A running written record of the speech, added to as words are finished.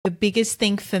The biggest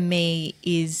thing for me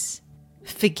is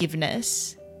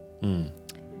forgiveness.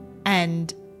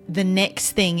 And the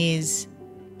next thing is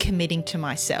committing to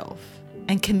myself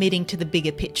and committing to the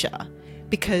bigger picture,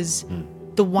 because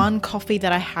the one coffee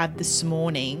that I had this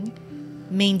morning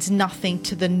means nothing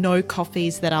to the no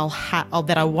coffees that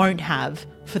that I won't have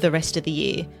for the rest of the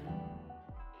year.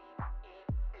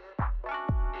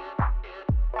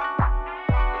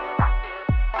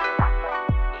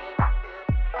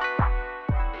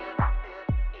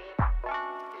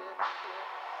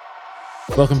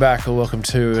 Welcome back, or welcome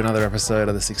to another episode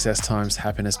of the Success Times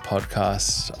Happiness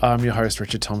podcast. I'm your host,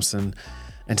 Richard Thompson,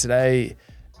 and today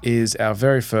is our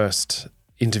very first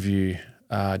interview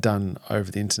done over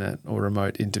the internet, or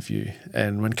remote interview.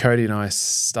 And when Cody and I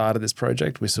started this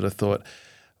project, we sort of thought,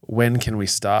 when can we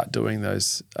start doing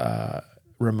those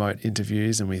remote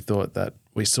interviews? And we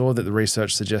saw that the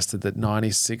research suggested that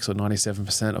 96 or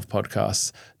 97% of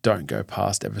podcasts don't go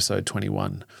past episode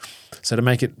 21. So to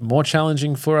make it more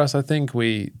challenging for us, I think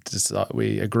we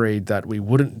agreed that we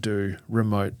wouldn't do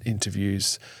remote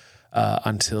interviews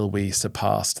until we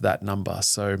surpassed that number.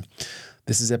 So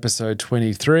this is episode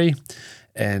 23,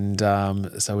 and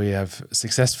so we have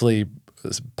successfully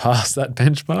passed that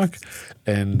benchmark,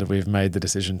 and we've made the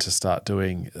decision to start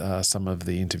doing some of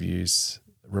the interviews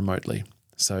remotely.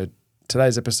 So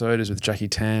today's episode is with Jackie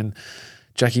Tann.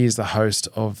 Jackie is the host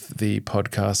of the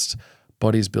podcast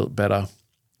Bodies Built Better,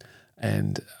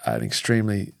 and an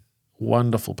extremely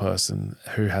wonderful person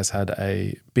who has had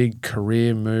a big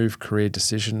career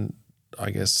decision, I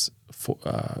guess,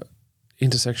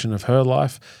 intersection of her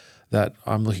life that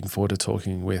I'm looking forward to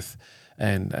talking with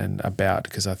and about,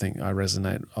 because I think I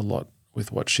resonate a lot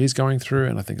with what she's going through,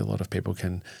 and I think a lot of people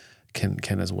can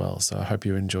as well. So I hope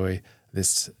you enjoy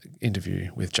this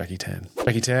interview with Jackie Tann.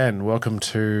 Jackie Tann, welcome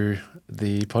to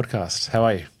the podcast. How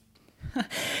are you?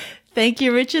 Thank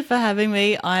you, Richard, for having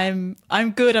me. I'm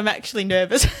good. I'm actually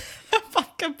nervous. If I'm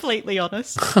completely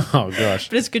honest. Oh gosh!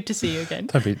 But it's good to see you again.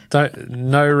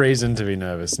 No reason to be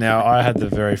nervous. Now, I had the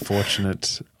very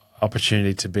fortunate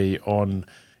opportunity to be on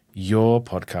your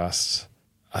podcast.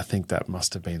 I think that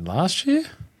must have been last year.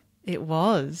 It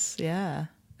was, yeah.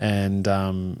 And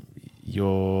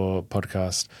your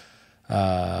podcast,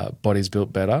 Bodies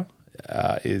Built Better,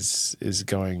 is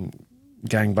going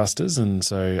gangbusters, and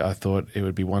so I thought it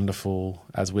would be wonderful,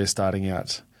 as we're starting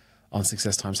out on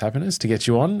Success Times Happiness, to get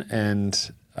you on.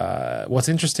 And what's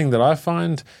interesting that I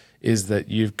find is that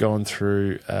you've gone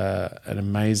through an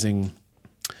amazing,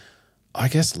 I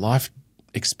guess, life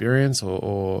experience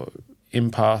or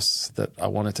impasse that I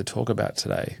wanted to talk about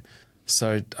today.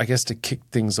 So I guess to kick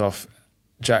things off,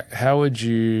 Jack, how would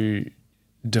you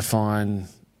define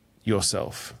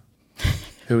yourself?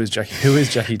 Who is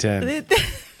Jackie Tann?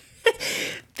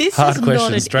 This Hard is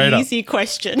question, not straight an up. easy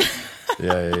question.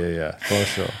 Yeah, for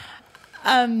sure.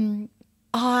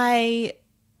 I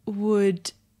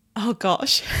would, oh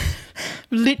gosh,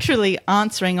 literally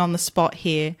answering on the spot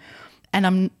here, and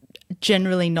I'm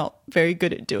generally not very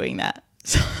good at doing that.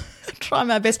 So I try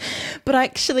my best. But I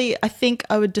think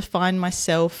I would define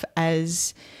myself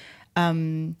as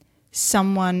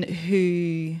someone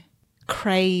who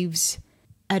craves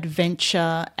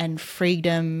adventure and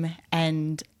freedom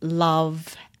and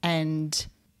love. And,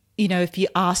 you know, if you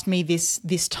asked me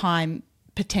this time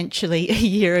potentially a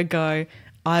year ago,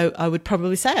 I would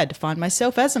probably say I define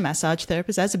myself as a massage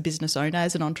therapist, as a business owner,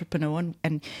 as an entrepreneur,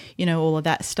 and you know, all of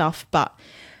that stuff. But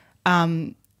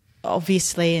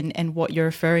obviously, and what you're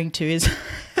referring to is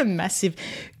a massive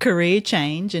career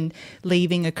change, and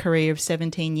leaving a career of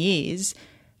 17 years.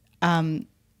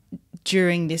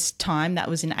 During this time, that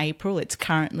was in April, it's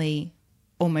currently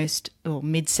almost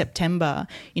mid-September,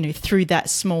 you know, through that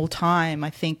small time, I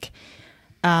think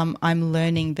I'm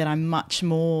learning that I'm much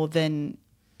more than,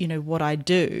 you know, what I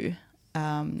do.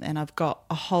 And I've got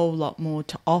a whole lot more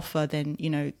to offer than,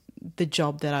 you know, the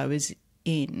job that I was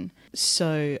in.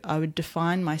 So I would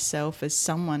define myself as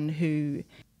someone who,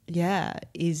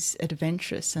 is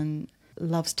adventurous and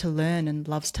loves to learn and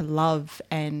loves to love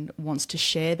and wants to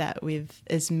share that with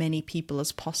as many people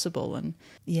as possible, and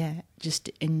just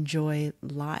enjoy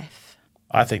life.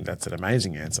 I think that's an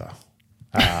amazing answer.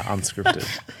 Unscripted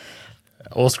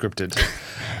or scripted.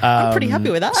 I'm pretty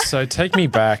happy with that. So take me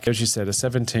back, as you said, a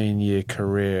 17-year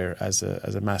career as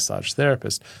a massage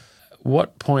therapist. At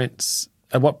what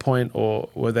point, or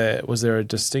was there a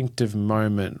distinctive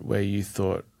moment where you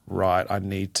thought, right, I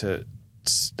need to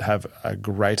have a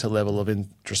greater level of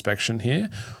introspection here?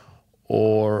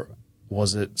 Or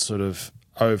was it sort of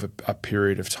over a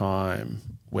period of time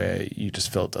where you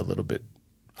just felt a little bit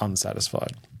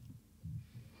unsatisfied?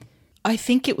 I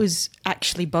think it was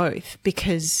actually both,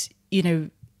 because, you know,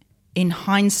 in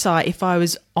hindsight, if I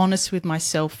was honest with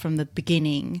myself from the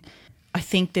beginning, I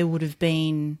think there would have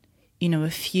been, a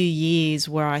few years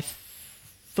where I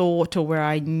thought, or where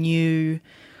I knew,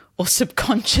 or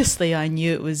subconsciously I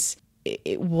knew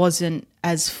it wasn't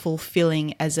as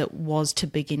fulfilling as it was to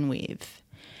begin with.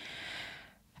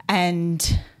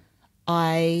 And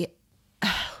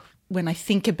when I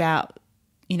think about,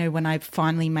 when I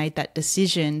finally made that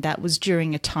decision, that was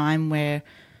during a time where,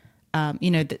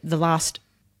 the last,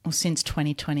 or since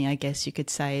 2020, I guess you could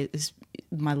say,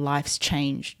 my life's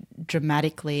changed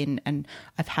dramatically, and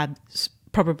I've had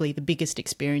probably the biggest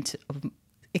experiences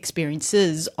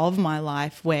of my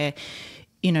life where,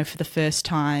 for the first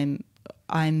time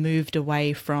I moved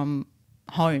away from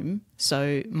home.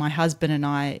 So my husband and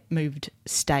I moved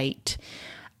state,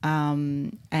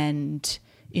 and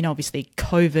obviously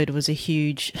COVID was a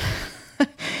huge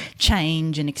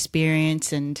change and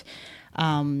experience, and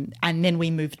then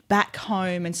we moved back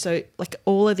home, and so like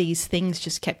all of these things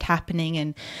just kept happening,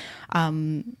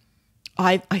 and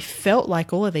I felt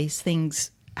like all of these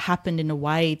things happened in a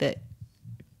way that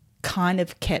kind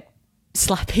of kept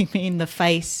slapping me in the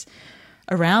face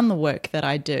around the work that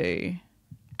I do.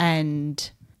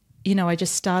 And I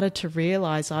just started to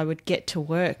realize I would get to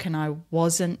work and I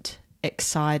wasn't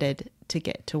excited to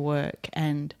get to work,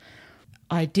 and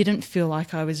I didn't feel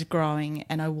like I was growing,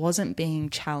 and I wasn't being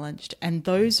challenged. And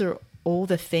those are all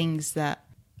the things that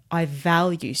I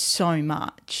value so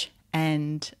much.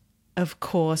 And of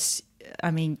course,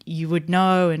 I mean, you would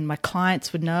know, and my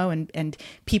clients would know, and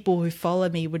people who follow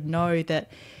me would know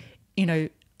that,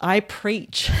 I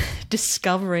preach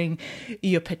discovering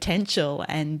your potential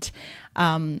and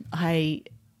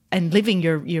living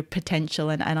your potential.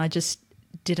 And I just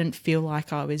didn't feel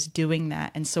like I was doing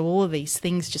that. And so all of these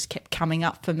things just kept coming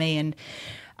up for me. And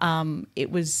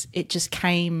it just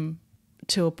came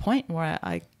to a point where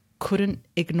I couldn't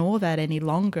ignore that any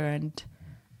longer. And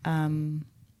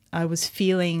I was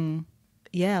feeling,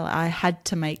 I had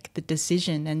to make the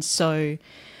decision. And so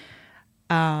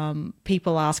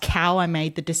people ask how I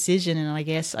made the decision. And I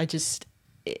guess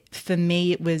for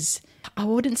me, it was, I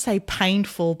wouldn't say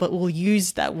painful, but we'll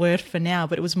use that word for now,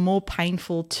 but it was more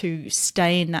painful to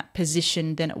stay in that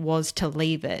position than it was to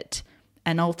leave it.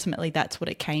 And ultimately that's what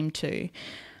it came to,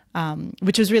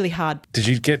 which was really hard. Did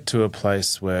you get to a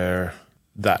place where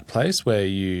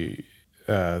you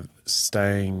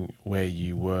staying where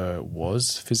you were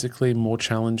was physically more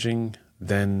challenging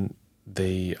than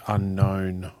the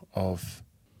unknown of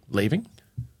leaving?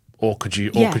 Or could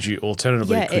you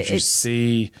alternatively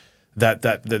see that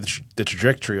the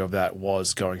trajectory of that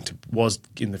was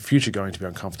in the future going to be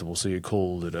uncomfortable, so you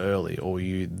called it early, or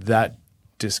you that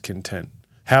discontent?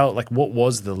 What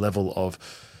was the level of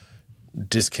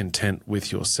discontent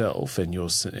with yourself and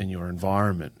your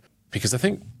environment? Because I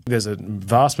think there's a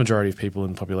vast majority of people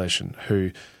in the population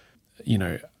who,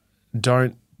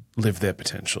 don't live their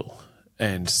potential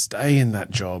and stay in that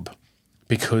job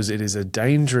because it is a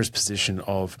dangerous position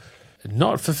of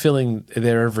not fulfilling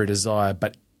their every desire,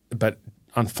 but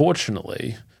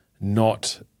unfortunately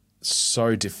not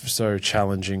so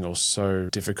challenging or so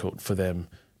difficult for them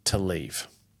to leave.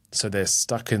 So they're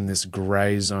stuck in this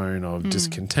grey zone of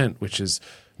discontent, which is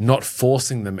not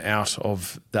forcing them out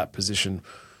of that position,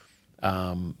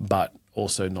 but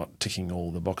also not ticking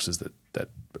all the boxes that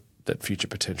future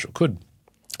potential could.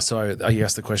 So I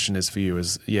guess the question is for you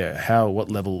is,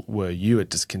 what level were you at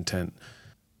discontent?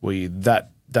 Were you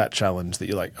that challenge that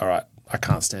you're like, all right, I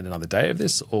can't stand another day of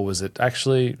this? Or was it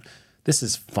actually, this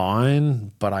is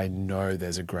fine, but I know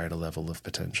there's a greater level of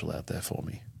potential out there for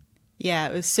me? Yeah,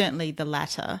 it was certainly the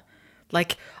latter.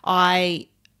 Like I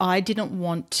didn't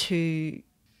want to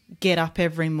get up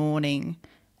every morning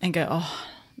and go, oh,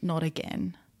 not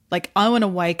again. Like I want to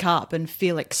wake up and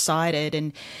feel excited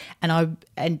and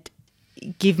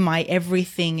give my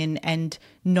everything and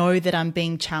know that I'm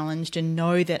being challenged and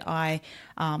know that I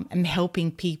am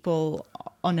helping people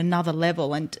on another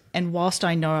level. And whilst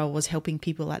I know I was helping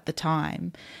people at the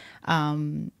time,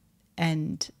 and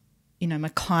my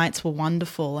clients were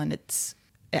wonderful, and it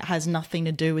has nothing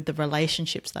to do with the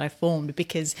relationships that I formed,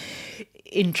 because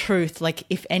in truth, like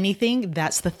if anything,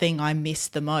 that's the thing I miss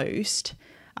the most,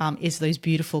 is those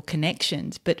beautiful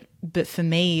connections. But for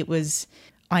me, it was,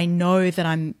 I know that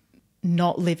I'm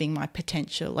not living my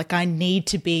potential. Like I need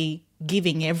to be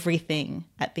giving everything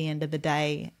at the end of the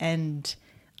day, and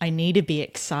I need to be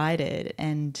excited,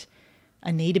 and I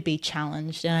need to be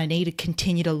challenged, and I need to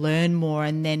continue to learn more,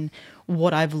 and then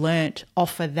what I've learnt,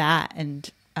 offer that, and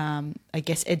I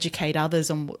guess educate others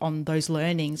on those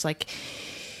learnings. Like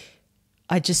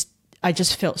I just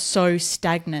felt so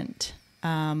stagnant,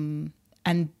 and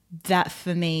that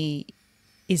for me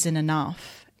isn't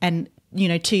enough. And,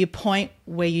 to your point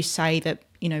where you say that,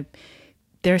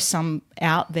 there are some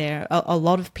out there, a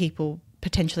lot of people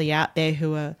potentially out there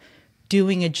who are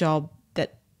doing a job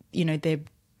that, they're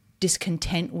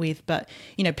discontent with, but,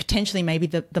 potentially maybe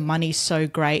the money's so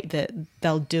great that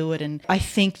they'll do it. And I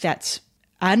think that's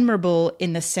admirable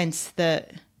in the sense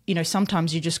that,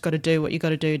 sometimes you just got to do what you got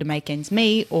to do to make ends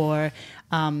meet or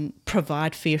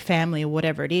provide for your family or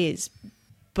whatever it is.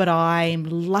 But I'm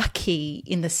lucky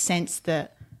in the sense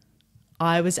that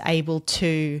I was able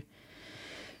to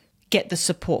get the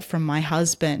support from my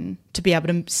husband to be able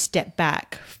to step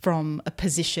back from a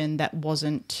position that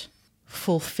wasn't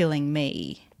fulfilling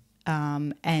me,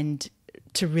 and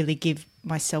to really give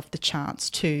myself the chance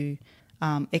to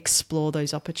explore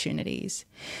those opportunities.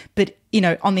 But,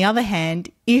 on the other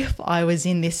hand, if I was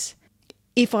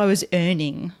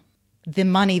earning the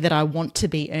money that I want to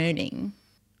be earning,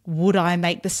 would I have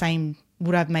made the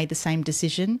same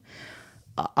decision?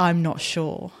 I'm not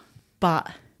sure.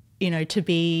 But, to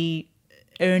be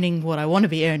earning what I want to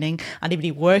be earning, I need to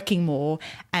be working more.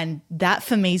 And that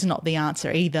for me is not the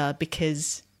answer either,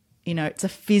 because, it's a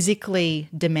physically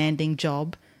demanding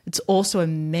job. It's also a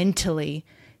mentally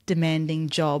demanding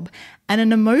job and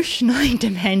an emotionally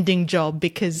demanding job,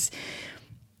 because,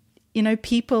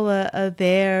 people are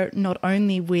there not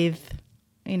only with,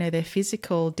 their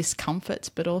physical discomforts,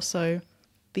 but also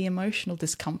the emotional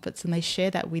discomforts, and they share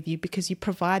that with you because you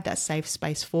provide that safe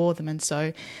space for them. And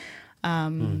so,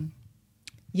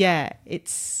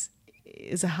 it's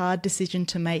a hard decision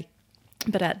to make,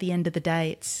 but at the end of the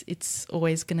day, it's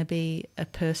always going to be a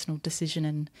personal decision.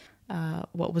 And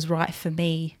what was right for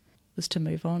me was to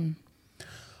move on.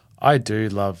 I do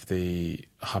love the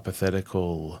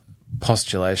hypothetical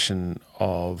postulation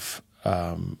of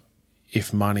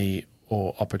if money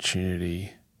or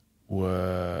opportunity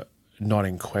were not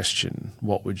in question,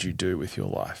 what would you do with your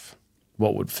life?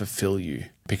 What would fulfill you?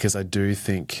 Because I do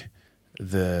think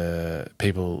the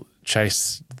people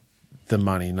chase the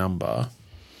money number,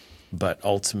 but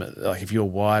ultimately, like if you're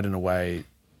wired in a way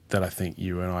that I think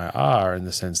you and I are, in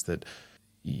the sense that,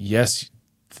 yes,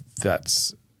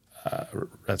 that's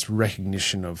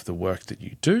recognition of the work that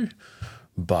you do,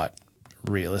 but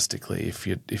realistically,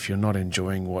 if you're not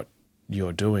enjoying what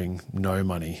you're doing, no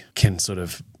money can sort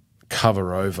of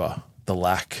cover over the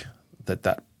lack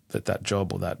that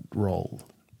job or that role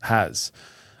has.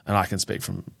 And I can speak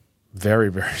from very,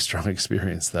 very strong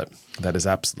experience that is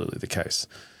absolutely the case.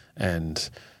 And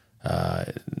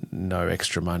no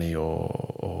extra money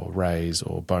or raise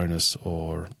or bonus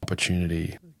or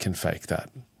opportunity can fake that.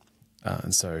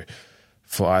 And so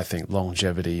I think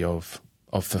longevity of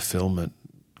fulfillment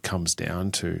comes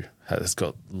down to, has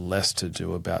got less to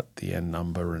do about the end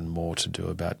number and more to do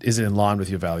about, is it in line with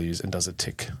your values and does it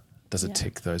tick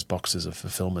those boxes of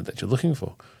fulfillment that you're looking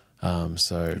for?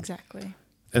 Exactly.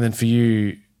 And then for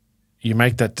you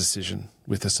make that decision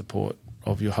with the support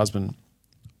of your husband.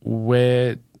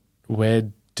 Where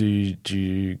do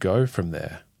you go from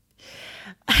there?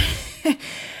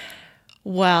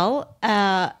 Well,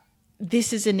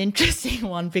 this is an interesting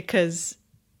one because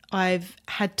I've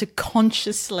had to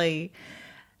consciously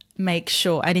make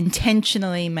sure and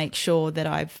intentionally make sure that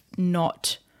I've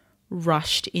not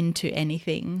rushed into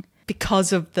anything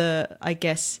because of I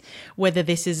guess, whether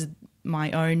this is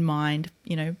my own mind,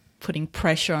 putting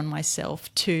pressure on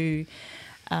myself to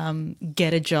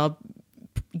get a job,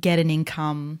 get an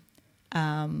income.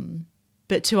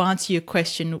 But to answer your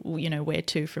question, where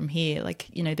to from here? Like,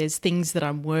 there's things that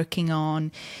I'm working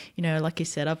on. Like you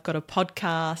said, I've got a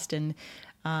podcast and,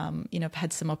 I've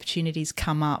had some opportunities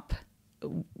come up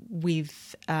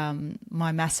with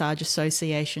my massage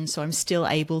association. So I'm still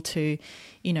able to,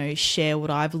 share what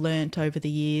I've learnt over the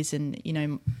years and,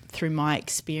 through my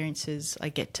experiences, I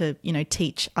get to,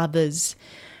 teach others,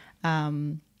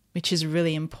 which is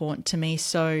really important to me.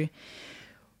 So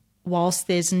whilst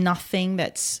there's nothing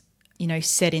that's,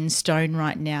 set in stone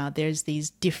right now, there's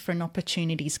these different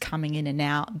opportunities coming in and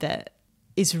out that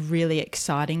is really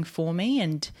exciting for me.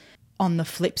 And on the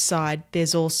flip side,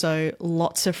 there's also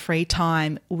lots of free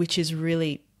time, which is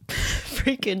really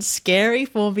freaking scary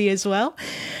for me as well.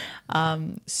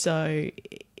 So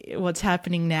what's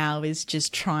happening now is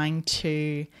just trying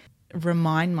to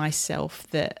remind myself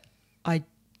that I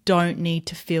don't need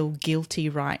to feel guilty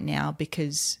right now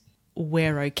because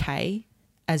we're okay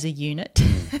as a unit.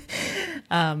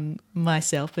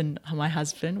 Myself and my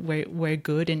husband, we're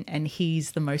good, and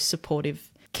he's the most supportive,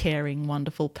 caring,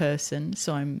 wonderful person.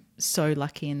 So I'm so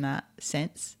lucky in that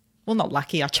sense. Well, not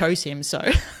lucky, I chose him, so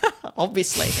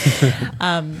obviously.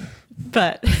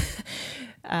 But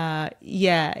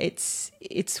it's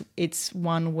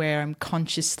one where I'm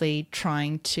consciously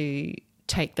trying to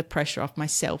take the pressure off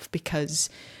myself, because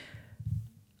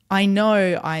I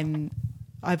know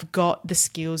I've got the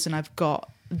skills and I've got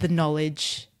the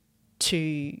knowledge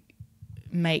to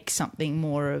make something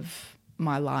more of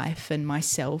my life and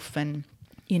myself, and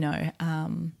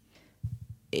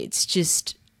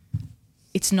it's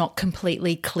not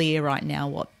completely clear right now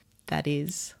what that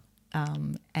is,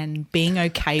 and being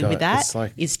okay with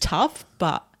that is tough,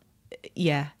 but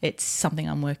yeah, it's something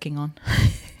I'm working on.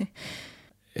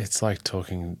 It's like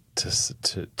talking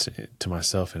to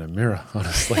myself in a mirror,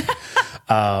 honestly.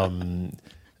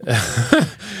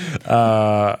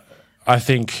 I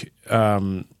think.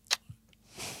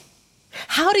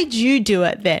 How did you do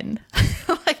it then?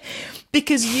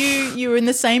 Because you were in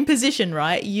the same position,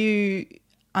 right?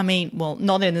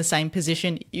 Not in the same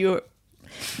position. You're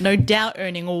no doubt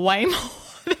earning way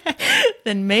more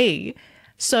than me.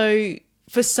 So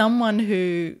for someone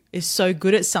who is so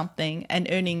good at something and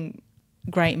earning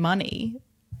great money,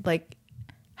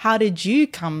 how did you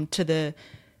come to the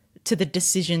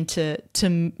decision to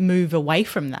move away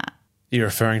from that? You're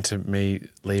referring to me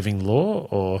leaving law,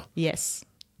 or? Yes.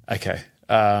 Okay.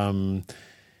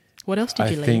 What else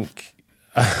did you leave?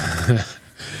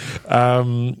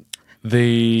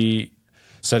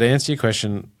 So to answer your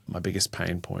question, my biggest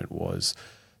pain point was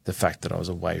the fact that I was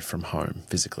away from home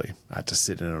physically. I had to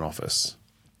sit in an office.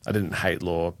 I didn't hate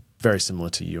law, very similar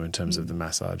to you in terms of the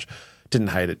massage. Didn't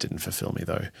hate it, didn't fulfill me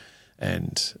though.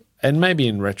 And maybe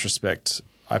in retrospect,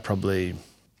 I don't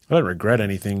regret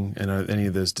anything in any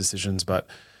of those decisions, but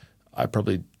I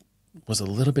probably was a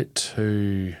little bit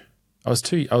too. I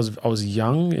was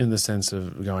young in the sense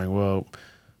of going, well,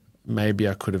 maybe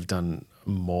I could have done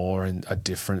more in a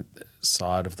different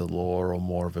side of the law, or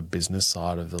more of a business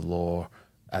side of the law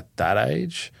at that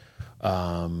age.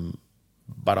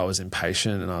 But I was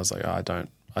impatient, and I was like, I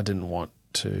didn't want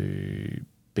to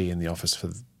be in the office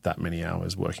for that many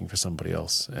hours working for somebody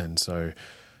else. And so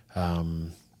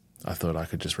I thought I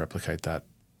could just replicate that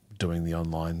doing the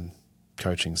online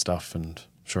coaching stuff. And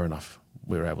sure enough,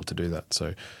 we were able to do that.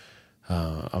 So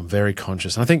I'm very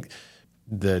conscious. And I think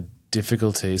the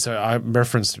difficulty, so I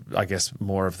referenced, I guess,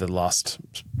 more of the last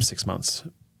 6 months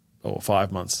or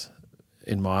 5 months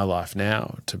in my life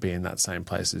now to be in that same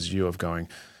place as you, of going,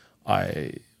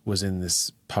 I was in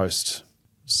this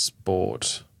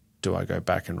post-sport, do I go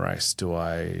back and race? Do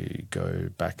I go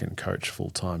back and coach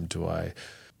full-time? Do I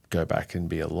go back and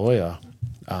be a lawyer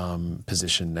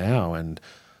position now? And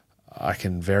I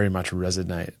can very much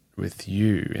resonate with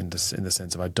you in the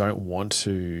sense of I didn't want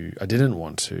to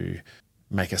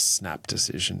make a snap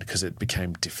decision because it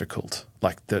became difficult.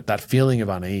 Like that feeling of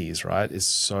unease, right, is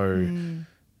so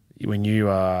when you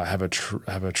have a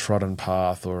trodden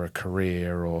path or a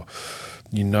career, or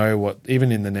what,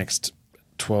 even in the next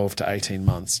 12 to 18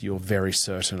 months, you're very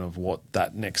certain of what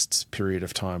that next period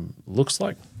of time looks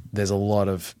like. There's a lot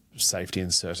of safety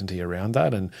and certainty around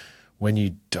that. And when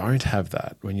you don't have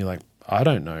that, when you're like, I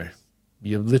don't know,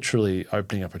 you're literally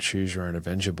opening up a choose your own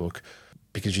adventure book,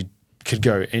 because you could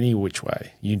go any which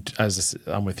way.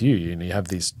 I'm with you, you have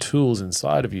these tools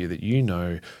inside of you that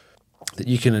that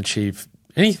you can achieve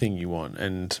anything you want.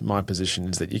 And my position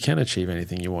is that you can achieve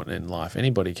anything you want in life.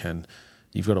 Anybody can.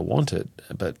 You've got to want it,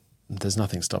 but there's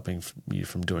nothing stopping you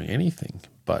from doing anything.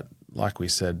 But like we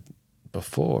said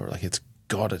before, it's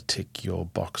got to tick your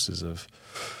boxes of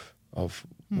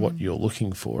what you're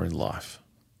looking for in life.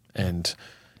 And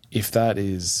if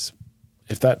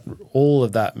all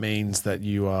of that means that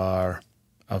you are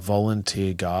a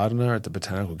volunteer gardener at the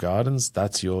Botanical Gardens,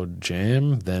 that's your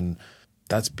jam, then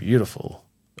that's beautiful.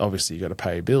 Obviously you got to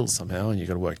pay bills somehow and you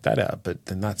got to work that out, but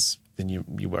then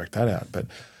you work that out. But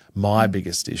my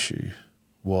biggest issue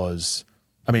was,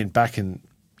 back in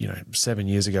 7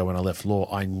 years ago when I left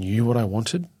law, I knew what I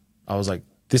wanted. I was like,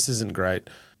 this isn't great,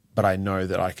 but I know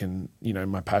that I can,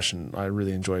 my passion, I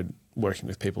really enjoyed working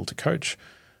with people to coach,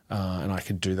 and I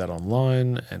could do that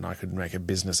online and I could make a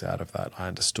business out of that. I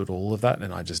understood all of that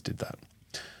and I just did that.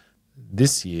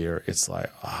 This year, it's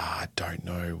like, I don't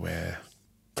know where,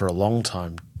 for a long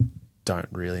time, don't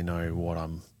really know what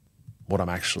I'm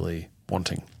actually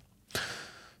wanting.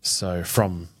 So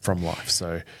from life.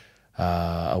 So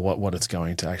what's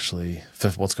going to actually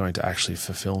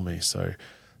fulfill me. So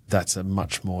that's a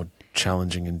much more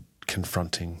challenging and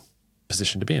confronting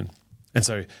position to be in. And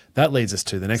so that leads us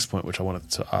to the next point, which I wanted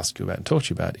to ask you about and talk to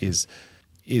you about, is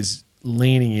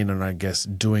leaning in and I guess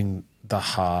doing the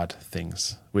hard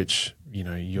things, which,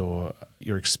 your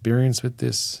experience with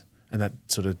this, and that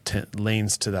sort of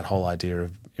leans to that whole idea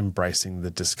of embracing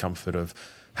the discomfort of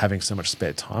having so much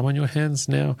spare time on your hands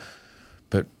now.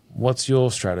 But What's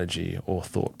your strategy or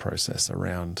thought process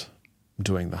around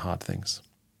doing the hard things?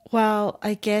 Well,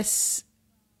 I guess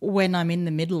when I'm in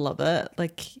the middle of it,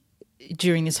 like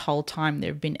during this whole time,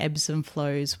 there have been ebbs and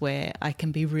flows where I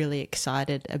can be really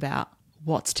excited about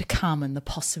what's to come and the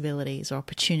possibilities or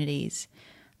opportunities.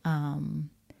 And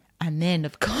then,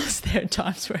 of course, there are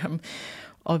times where I'm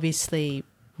obviously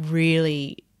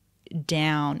really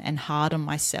down and hard on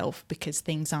myself because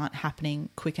things aren't happening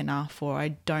quick enough, or I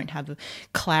don't have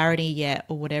clarity yet,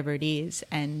 or whatever it is.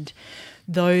 And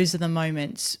those are the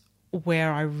moments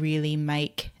where I really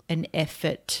make an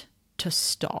effort to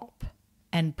stop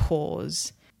and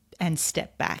pause and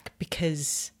step back,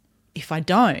 because if I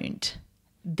don't,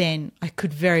 then I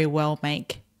could very well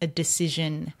make a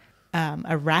decision,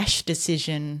 a rash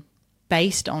decision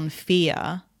based on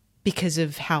fear because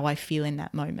of how I feel in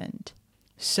that moment.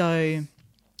 So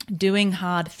doing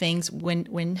hard things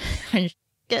when it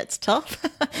gets tough,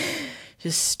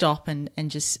 just stop and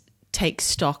just take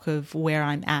stock of where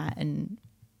I'm at and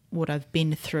what I've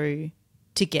been through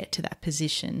to get to that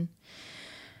position.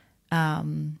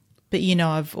 But,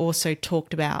 I've also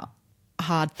talked about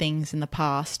hard things in the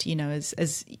past,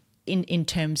 as in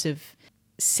terms of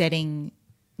setting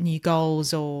new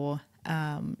goals or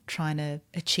trying to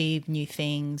achieve new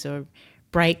things or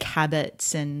break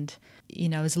habits. And,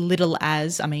 as little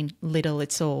as, little,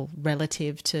 it's all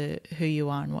relative to who you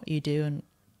are and what you do and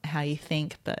how you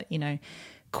think. But,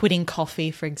 quitting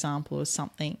coffee, for example, is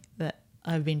something that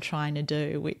I've been trying to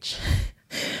do, which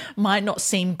might not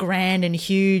seem grand and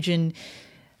huge, and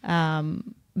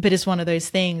but it's one of those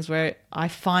things where I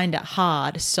find it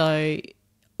hard. So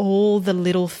all the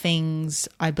little things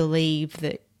I believe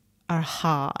that are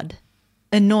hard,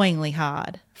 annoyingly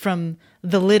hard, from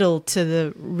the little to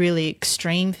the really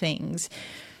extreme things,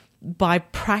 by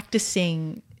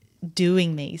practicing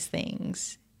doing these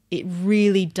things, it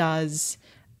really does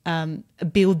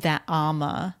build that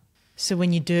armor. So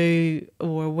when you do,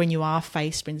 or when you are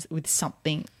faced with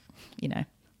something,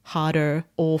 harder,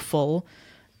 awful,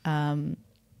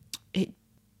 it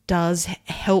does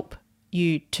help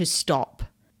you to stop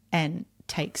and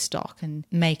take stock and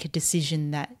make a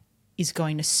decision that is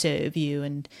going to serve you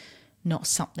and not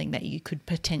something that you could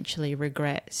potentially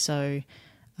regret. So,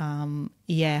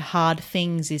 hard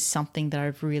things is something that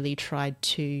I've really tried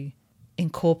to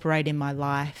incorporate in my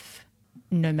life,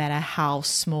 no matter how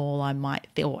small I might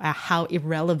feel or how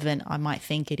irrelevant I might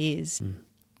think it is.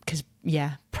 Because,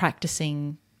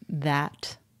 practicing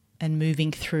that and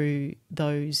moving through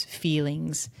those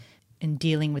feelings and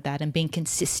dealing with that and being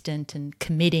consistent and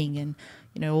committing and,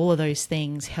 all of those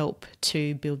things help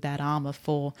to build that armor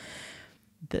for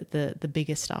the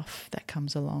bigger stuff that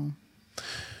comes along.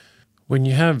 When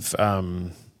you have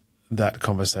that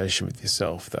conversation with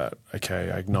yourself that,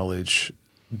 okay, I acknowledge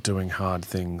doing hard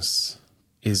things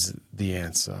is the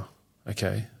answer,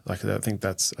 okay? Like, I think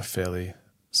that's a fairly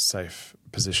safe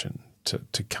position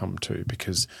to come to,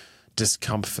 because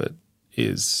discomfort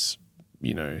is,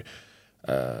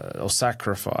 or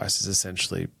sacrifice is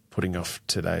essentially putting off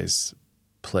today's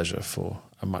pleasure for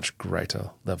a much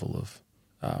greater level of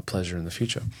pleasure in the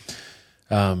future.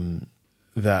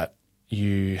 That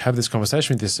you have this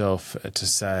conversation with yourself to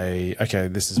say, okay,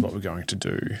 this is what we're going to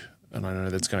do. And I know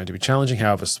that's going to be challenging,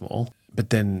 however small, but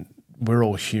then we're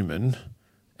all human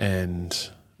and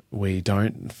we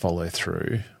don't follow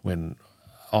through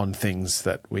on things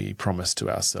that we promise to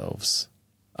ourselves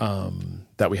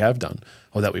that we have done,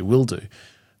 or that we will do,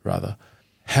 rather.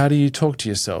 How do you talk to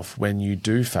yourself when you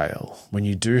do fail, when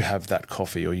you do have that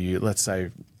coffee, or let's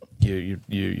say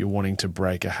you're wanting to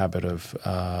break a habit of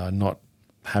not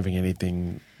having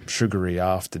anything sugary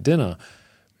after dinner,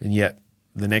 and yet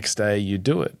the next day you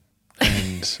do it,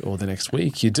 or the next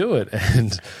week you do it,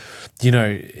 and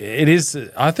it is.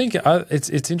 I think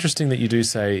it's interesting that you do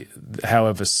say,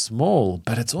 however small,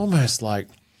 but it's almost like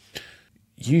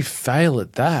you fail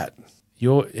at that.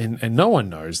 And no one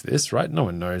knows this, right? No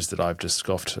one knows that I've just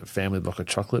scoffed a family block of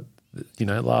chocolate,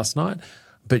 last night,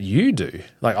 but you do.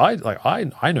 I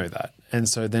know that, and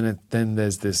so then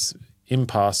there's this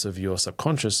impasse of your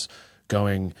subconscious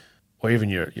going, or even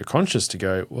your conscious to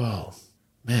go, well,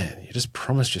 man, you just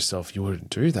promised yourself you wouldn't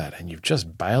do that, and you've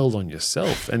just bailed on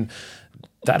yourself, and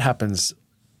that happens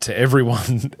to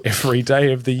everyone every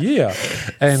day of the year.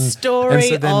 And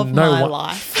story of my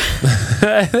life.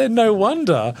 No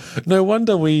wonder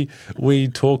we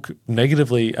talk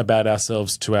negatively about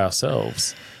ourselves to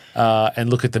ourselves, and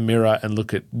look at the mirror and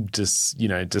look at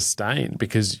disdain,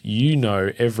 because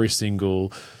every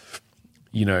single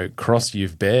cross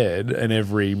you've bared and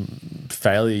every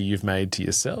failure you've made to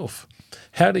yourself.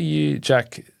 How do you,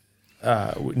 Jack,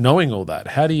 knowing all that,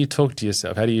 how do you talk to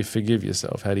yourself? How do you forgive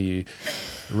yourself? How do you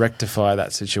rectify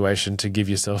that situation to give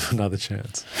yourself another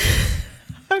chance?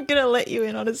 I'm going to let you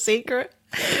in on a secret.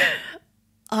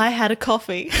 I had a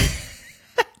coffee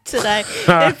today.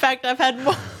 In fact, I've had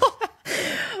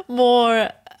more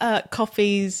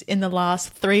coffees in the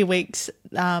last 3 weeks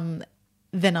than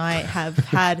I have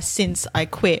had since I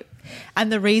quit.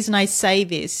 And the reason I say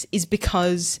this is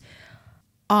because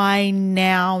I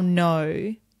now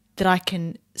know that I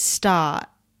can start,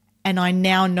 and I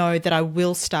now know that I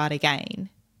will start again.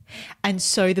 And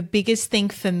so the biggest thing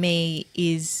for me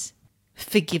is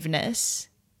forgiveness.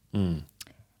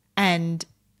 And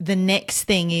the next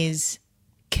thing is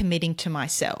committing to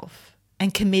myself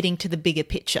and committing to the bigger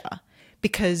picture,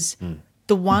 because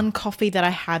the one coffee that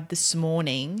I had this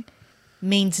morning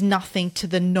means nothing to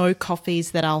the no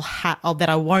coffees that that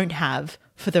I won't have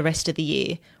for the rest of the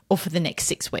year or for the next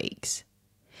 6 weeks.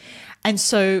 And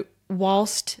so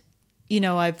whilst,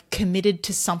 I've committed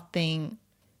to something,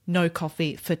 no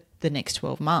coffee for the next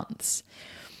 12 months,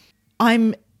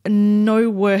 I'm no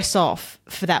worse off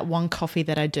for that one coffee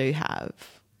that I do have.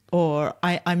 Or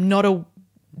I'm not a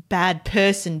bad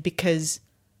person because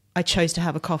I chose to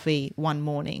have a coffee one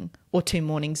morning or 2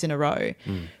 mornings in a row.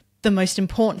 The most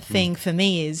important thing for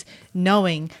me is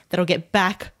knowing that I'll get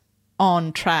back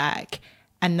on track,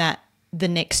 and that the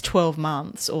next 12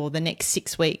 months or the next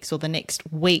 6 weeks or the next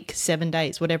week, 7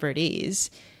 days, whatever it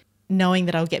is, knowing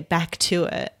that I'll get back to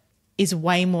it is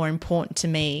way more important to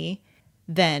me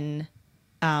than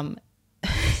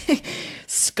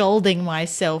scolding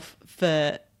myself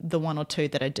for the 1 or 2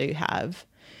 that I do have.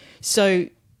 So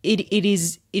it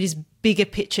is bigger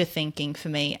picture thinking for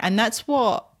me. And that's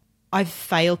what I've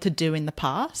failed to do in the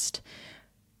past,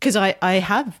 because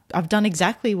I've done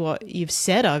exactly what you've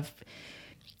said. I've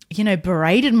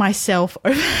berated myself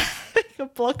over a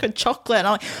block of chocolate. And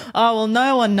I'm like, oh, well,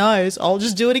 no one knows. I'll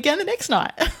just do it again the next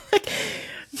night.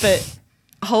 But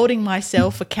holding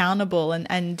myself accountable and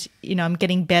I'm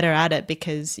getting better at it,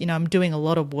 because, I'm doing a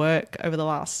lot of work over the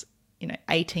last,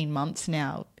 18 months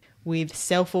now with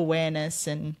self-awareness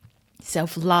and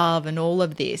self-love and all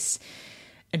of this,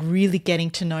 and really getting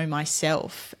to know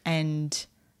myself. And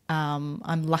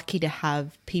I'm lucky to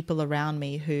have people around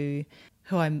me who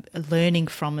I'm learning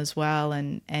from as well,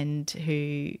 and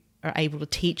who are able to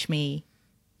teach me,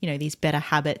 these better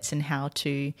habits and how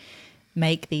to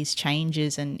make these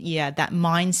changes. And that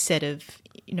mindset of,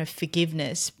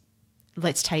 forgiveness,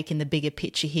 let's take in the bigger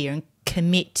picture here and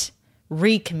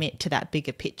recommit to that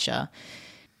bigger picture,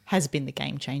 has been the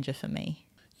game changer for me.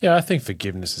 Yeah, I think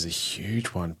forgiveness is a huge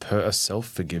one,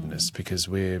 self-forgiveness, because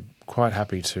we're quite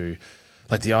happy to,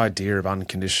 like, the idea of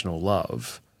unconditional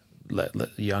love, let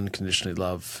you unconditionally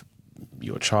love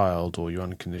your child, or you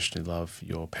unconditionally love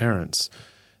your parents.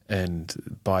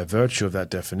 And by virtue of that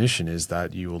definition is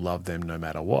that you will love them no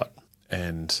matter what.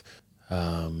 And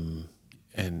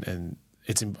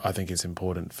it's, I think it's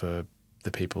important for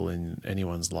the people in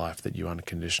anyone's life that you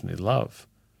unconditionally love,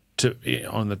 to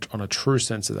on a true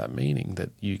sense of that meaning, that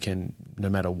you can, no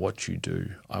matter what you do,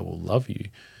 I will love you.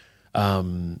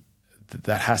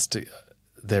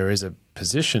 There is a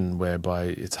position whereby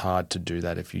it's hard to do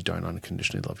that if you don't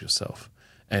unconditionally love yourself.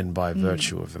 And by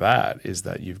virtue of that is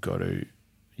that you've got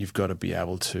to be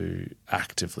able to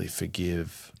actively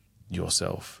forgive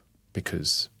yourself,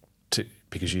 because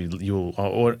you'll,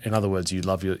 or in other words,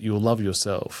 you'll love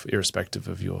yourself irrespective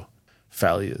of your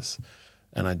failures.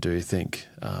 And I do think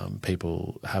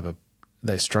people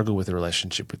they struggle with a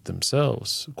relationship with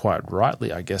themselves, quite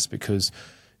rightly, I guess, because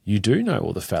you do know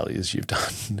all the failures you've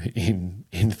done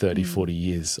in 30, 40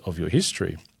 years of your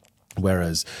history,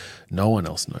 whereas no one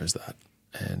else knows that.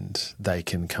 And they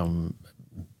can come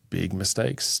big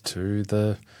mistakes to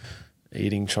the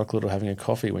eating chocolate or having a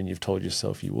coffee when you've told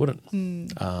yourself you wouldn't.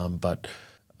 But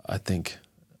I think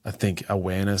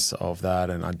awareness of that,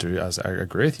 and I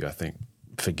agree with you, I think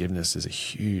forgiveness is a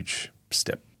huge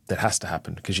step that has to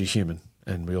happen, because you're human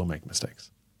and we all make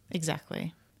mistakes.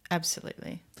 Exactly.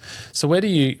 Absolutely. So where do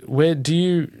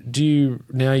you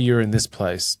now you're in this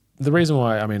place? The reason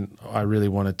why, I really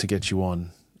wanted to get you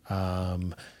on,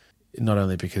 not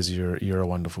only because you're a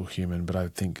wonderful human, but I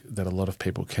think that a lot of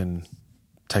people can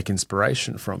take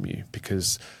inspiration from you,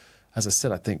 because, as I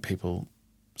said, I think people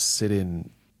sit in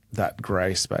that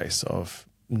grey space of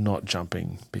not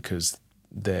jumping because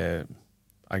they're,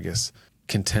 I guess,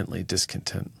 contently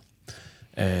discontent.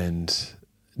 And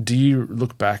do you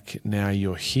look back now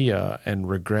you're here and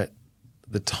regret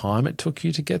the time it took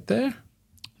you to get there?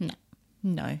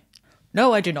 No,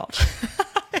 I do not.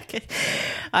 Okay.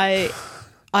 I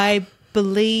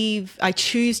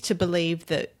choose to believe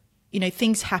that,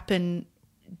 things happen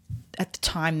at the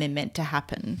time they're meant to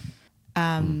happen.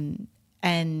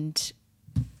 And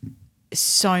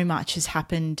so much has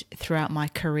happened throughout my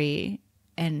career,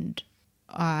 and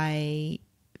I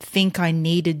think I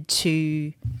needed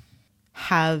to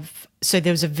have, so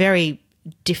there was a very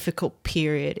difficult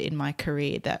period in my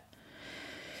career that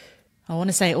I want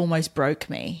to say almost broke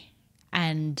me,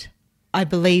 and I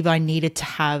believe I needed to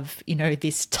have,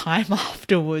 this time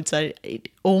afterwards. It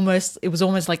was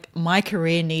almost like my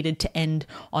career needed to end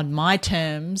on my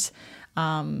terms,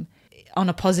 on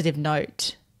a positive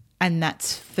note. And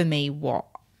that's for me what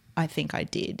I think I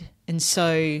did. And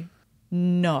so,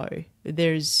 no,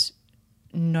 there's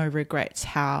no regrets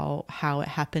how it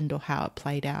happened or how it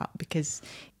played out, because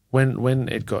when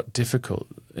it got difficult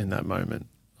in that moment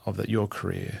of your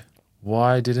career,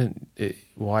 why wasn't the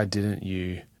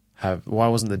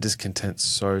discontent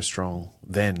so strong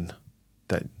then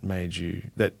that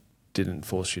didn't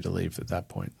force you to leave at that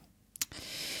point?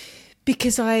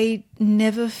 Because I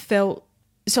never felt,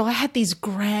 so I had these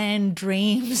grand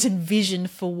dreams and vision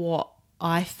for what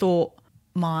I thought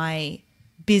my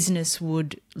business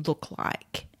would look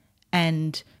like,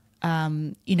 and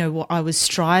what I was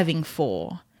striving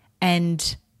for,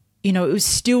 and it was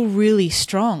still really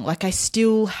strong. Like, I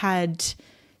still had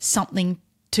something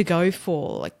to go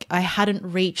for. Like, I hadn't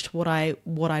reached what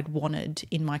I'd wanted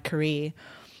in my career,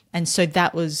 and so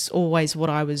that was always what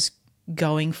I was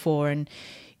going for. And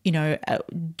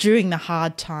during the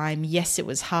hard time, yes, it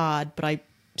was hard, but I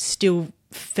still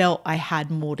felt I had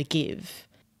more to give,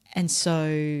 and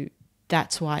so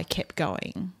that's why I kept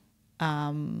going.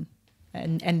 And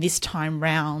this time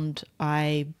round,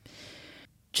 I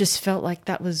just felt like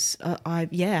that was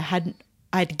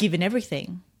I'd given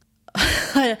everything.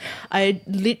 I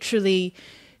literally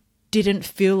didn't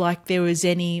feel like there was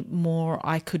any more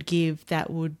I could give that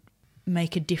would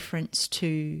make a difference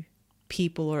to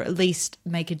people, or at least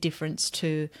make a difference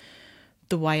to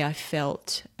the way I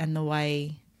felt and the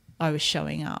way I was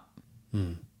showing up.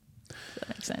 Does that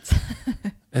make sense?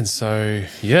 And so,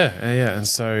 and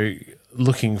so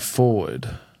looking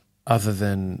forward, other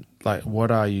than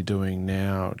what are you doing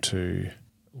now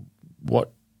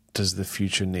what does the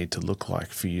future need to look like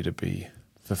for you to be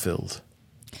fulfilled?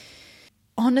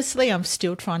 Honestly, I'm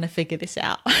still trying to figure this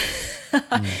out.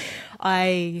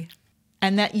 And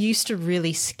that used to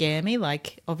really scare me.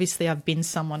 Like, obviously I've been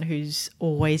someone who's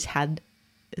always had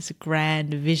this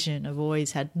grand vision. I've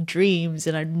always had dreams,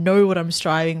 and I know what I'm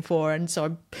striving for. And so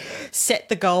I set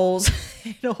the goals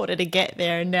in order to get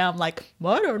there. And now I'm like,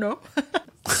 well, I don't know.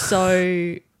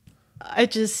 So I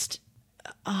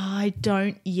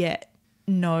don't yet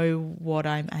know what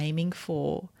I'm aiming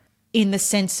for, in the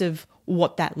sense of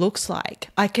what that looks like.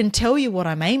 I can tell you what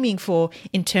I'm aiming for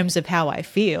in terms of how I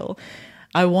feel.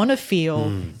 I want to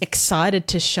feel excited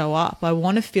to show up. I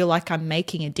want to feel like I'm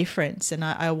making a difference, and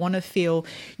I want to feel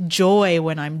joy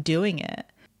when I'm doing it.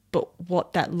 But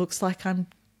what that looks like I'm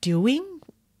doing,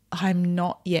 I'm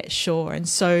not yet sure. And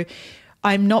so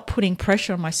I'm not putting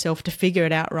pressure on myself to figure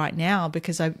it out right now,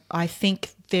 because I think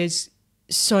there's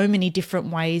so many different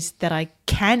ways that I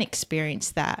can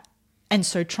experience that. And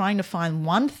so trying to find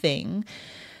one thing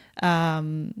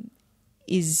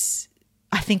is,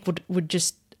 I think, would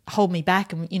just hold me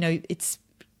back. And, it's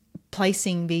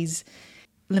placing these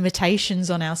limitations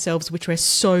on ourselves, which we're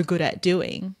so good at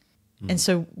doing. And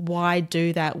so why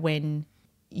do that when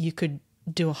you could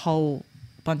do a whole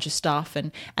bunch of stuff?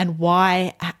 And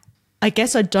why, I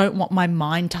guess I don't want my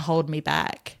mind to hold me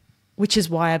back, which is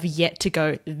why I've yet to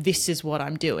go, this is what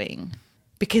I'm doing,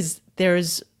 because there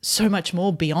is so much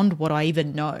more beyond what I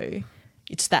even know.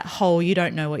 It's that whole, you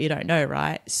don't know what you don't know,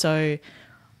 right? So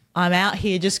I'm out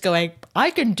here just going,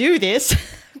 I can do this,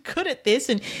 I'm good at this,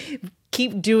 and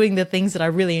keep doing the things that I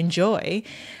really enjoy.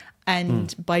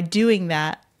 And by doing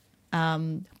that,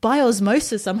 by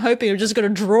osmosis, I'm hoping I'm just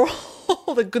going to draw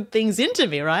all the good things into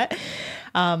me, right?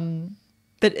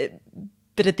 But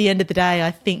at the end of the day,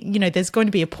 I think, there's going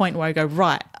to be a point where I go,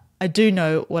 right, I do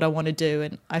know what I want to do,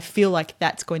 and I feel like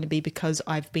that's going to be because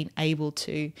I've been able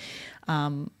to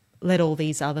let all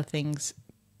these other things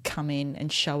come in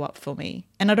and show up for me.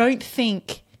 And I don't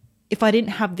think, if I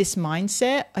didn't have this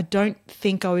mindset, I don't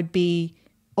think I would be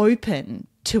open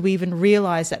to even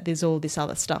realize that there's all this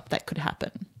other stuff that could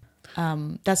happen.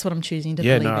 That's what I'm choosing to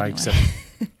believe. I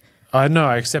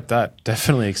accept that.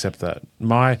 Definitely accept that.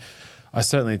 I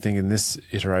certainly think in this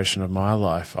iteration of my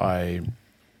life, I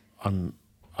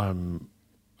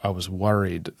was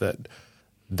worried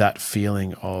that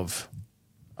feeling of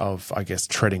I guess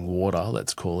treading water,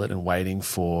 let's call it, and waiting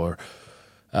for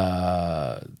the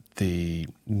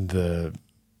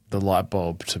the light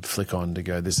bulb to flick on to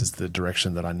go, this is the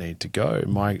direction that I need to go.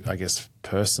 I guess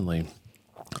personally,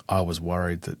 I was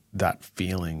worried that that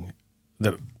feeling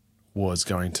that was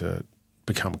going to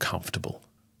become comfortable.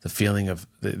 The feeling of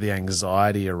the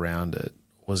anxiety around it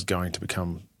was going to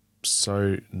become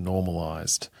so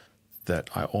normalized that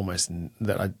I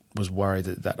was worried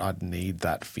that I'd need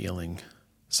that feeling,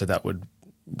 so that would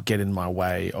get in my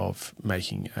way of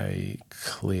making a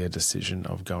clear decision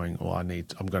of going, well, I'm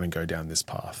going to go down this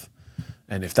path.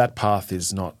 And if that path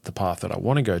is not the path that I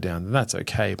want to go down, then that's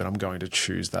okay, but I'm going to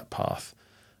choose that path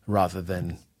rather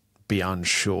than be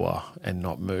unsure and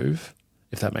not move,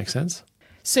 if that makes sense.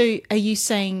 So are you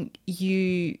saying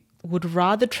you would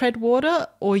rather tread water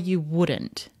or you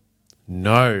wouldn't?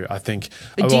 No, I think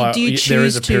do you choose there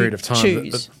is a period of time.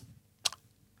 choose?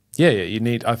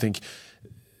 I think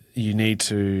you need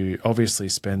to obviously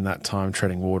spend that time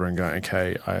treading water and going,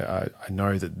 okay, I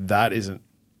know that isn't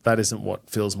what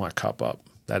fills my cup up.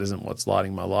 That isn't what's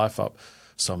lighting my life up.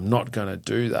 So I'm not going to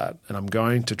do that. And I'm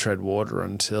going to tread water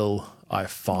until I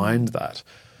find that.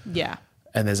 Yeah.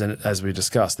 And as we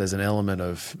discussed, there's an element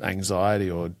of anxiety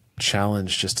or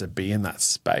challenge just to be in that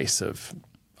space of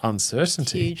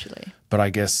uncertainty. Hugely. But I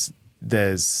guess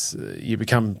you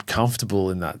become comfortable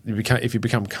in that. If you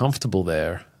become comfortable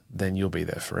there, then you'll be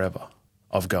there forever.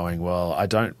 Of going, well, I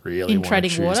don't really want to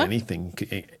choose water? anything.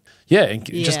 Yeah,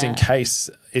 just in case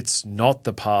it's not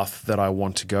the path that I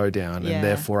want to go down, and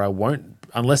therefore I won't,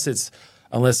 unless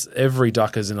every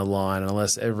duck is in a line,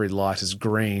 unless every light is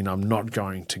green, I'm not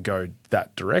going to go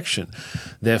that direction.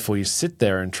 Therefore, you sit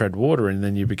there and tread water, and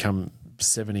then you become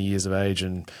 70 years of age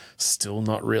and still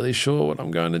not really sure what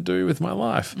I'm going to do with my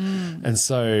life. And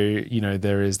so,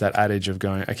 there is that adage of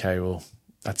going, okay, well,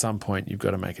 at some point you've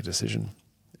got to make a decision.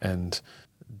 And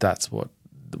that's what,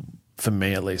 for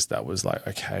me at least, that was like,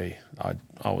 okay, I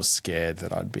was scared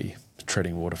that I'd be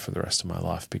treading water for the rest of my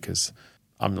life because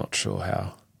I'm not sure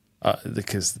how,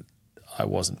 because I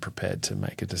wasn't prepared to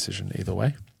make a decision either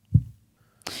way.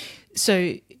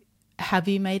 So have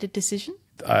you made a decision?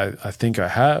 I think I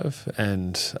have,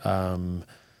 and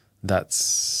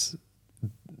that's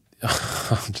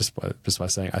just by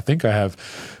saying I think I have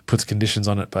puts conditions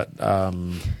on it, but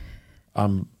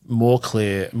I'm more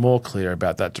clear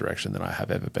about that direction than I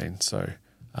have ever been. So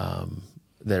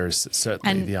there is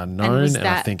certainly the unknown, and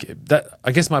I think that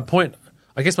I guess my point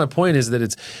is that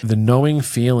it's the knowing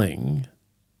feeling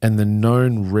and the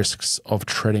known risks of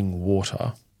treading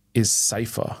water is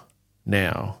safer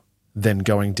now than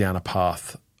going down a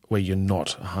path where you're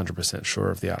not 100% sure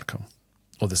of the outcome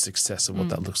or the success of what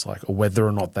that looks like, or whether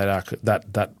or not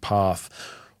that path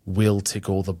will tick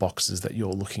all the boxes that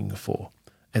you're looking for.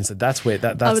 And so that's where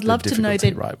that's I would the love difficulty, to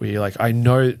know that, right? Where you're like, I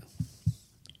know.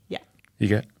 Yeah. You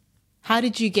get. How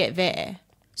did you get there?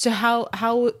 So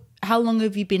how long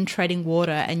have you been treading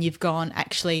water and you've gone,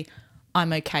 actually,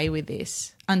 I'm okay with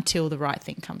this until the right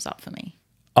thing comes up for me?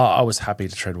 I was happy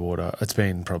to tread water. It's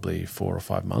been probably 4 or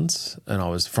 5 months,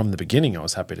 and from the beginning I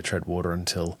was happy to tread water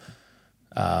until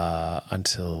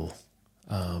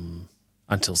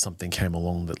something came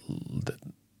along that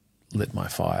lit my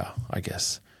fire, I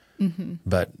guess. Mm-hmm.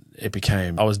 But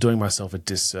I was doing myself a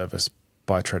disservice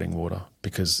by treading water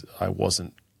because I was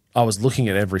looking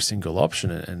at every single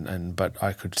option but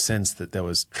I could sense that there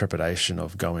was trepidation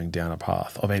of going down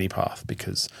any path,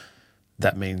 because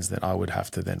that means that I would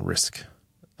have to then risk.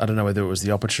 I don't know whether it was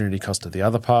the opportunity cost of the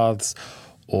other paths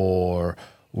or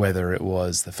whether it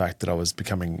was the fact that I was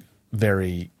becoming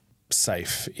very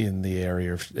safe in the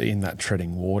area in that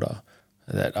treading water,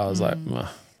 that I was like,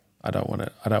 I don't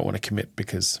want to commit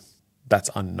because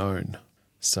that's unknown.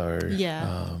 So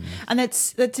and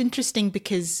that's interesting,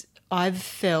 because I've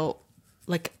felt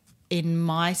like in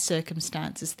my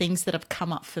circumstances, things that have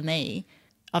come up for me,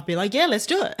 I'd be like, yeah, let's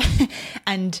do it.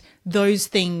 And those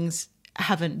things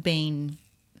haven't been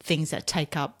things that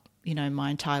take up, my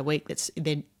entire week.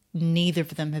 Neither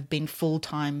of them have been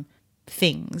full-time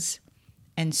things.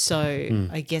 And so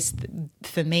I guess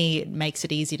for me, it makes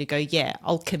it easy to go, yeah,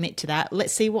 I'll commit to that.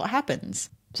 Let's see what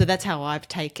happens. So that's how I've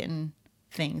taken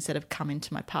things that have come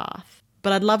into my path.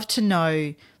 But I'd love to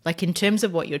know, like, in terms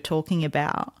of what you're talking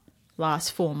about,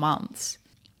 last 4 months,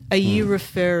 are you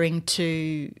referring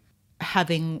to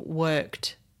having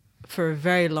worked for a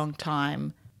very long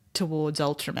time towards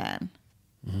Ultraman?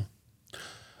 Mm-hmm.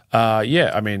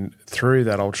 Yeah, I mean, through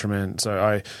that Ultraman,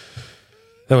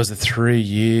 that was a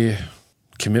 3-year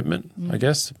commitment, I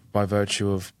guess, by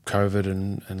virtue of COVID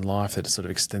and life, that sort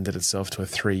of extended itself to a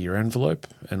 3-year envelope,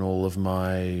 and all of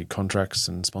my contracts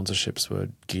and sponsorships were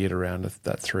geared around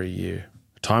that 3-year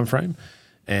time frame.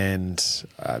 And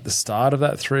at the start of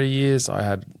that 3 years, I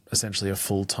had essentially a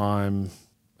full-time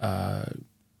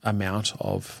amount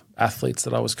of athletes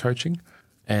that I was coaching.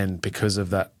 And because of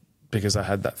that, because I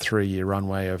had that 3-year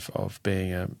runway of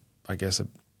being a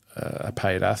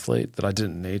paid athlete, that I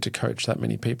didn't need to coach that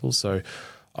many people. So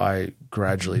I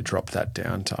gradually dropped that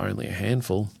down to only a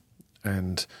handful.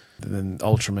 And then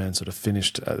Ultraman sort of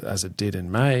finished as it did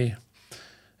in May.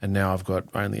 And now I've got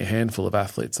only a handful of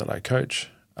athletes that I coach.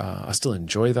 I still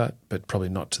enjoy that, but probably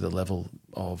not to the level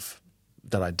of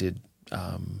that I did.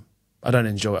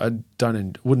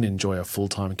 Wouldn't enjoy a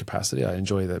full-time capacity. I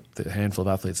enjoy the handful of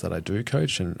athletes that I do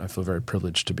coach, and I feel very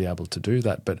privileged to be able to do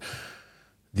that. But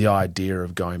the idea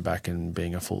of going back and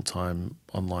being a full-time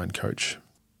online coach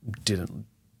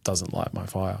doesn't light my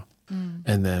fire.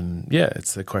 And then,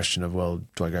 it's the question of, well,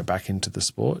 do I go back into the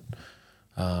sport?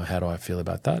 How do I feel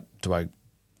about that? Do I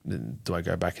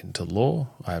go back into law?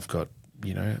 I have got,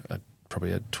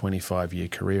 probably a 25-year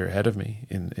career ahead of me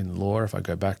in law if I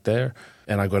go back there.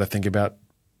 And I got to think about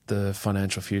the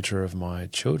financial future of my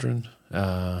children.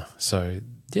 There's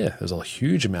a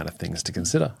huge amount of things to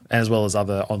consider, as well as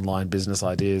other online business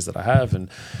ideas that I have and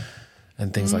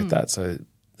things like that. So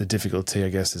the difficulty, I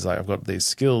guess, is like I've got these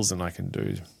skills and I can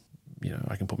do,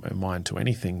 I can put my mind to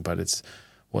anything, but it's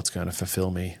what's going to fulfill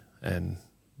me. And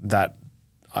that,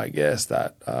 I guess,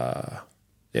 the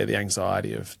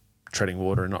anxiety of treading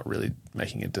water and not really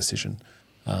making a decision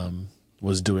I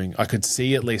could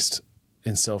see, at least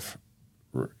in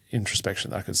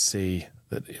self-introspection, that I could see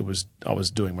that I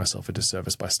was doing myself a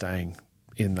disservice by staying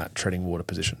in that treading water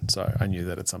position. So I knew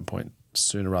that at some point,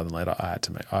 sooner rather than later, I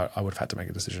would have had to make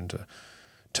a decision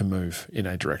to move in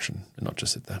a direction and not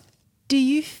just sit there. Do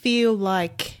you feel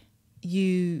like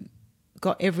you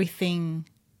got everything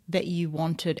that you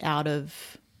wanted out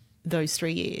of those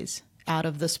 3 years, out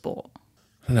of the sport?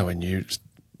 I don't know, when you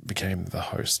became the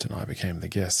host and I became the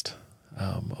guest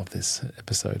of this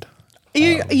episode.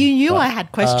 You knew I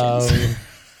had questions.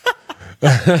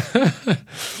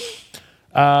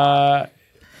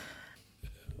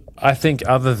 I think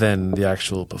other than the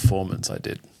actual performance I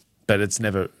did, but it's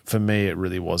never, for me, it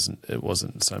really wasn't. It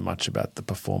wasn't so much about the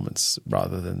performance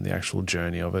rather than the actual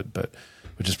journey of it, but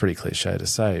which is pretty cliche to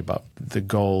say. But the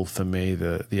goal for me,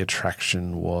 the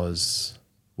attraction was,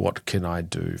 what can I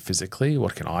do physically?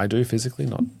 What can I do physically?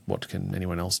 Not what can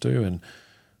anyone else do. And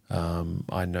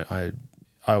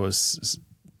I was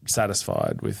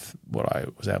satisfied with what I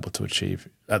was able to achieve,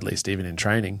 at least even in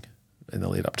training in the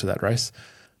lead up to that race.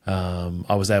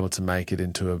 I was able to make it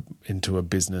into a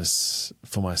business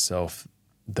for myself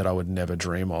that I would never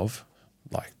dream of.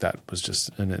 Like, that was just,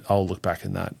 and I'll look back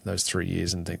in those 3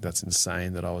 years and think that's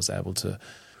insane that I was able to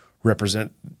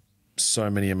represent so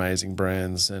many amazing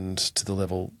brands and to the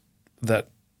level that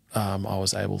I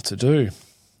was able to do,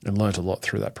 and learnt a lot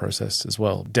through that process as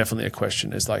well. Definitely a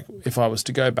question is, like, if I was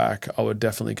to go back, I would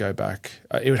definitely go back.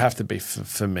 It would have to be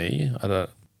for me,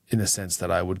 in the sense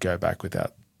that I would go back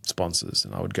without sponsors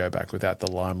and I would go back without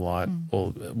the limelight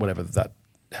or whatever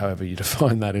however you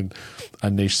define that in a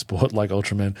niche sport like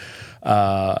Ultraman.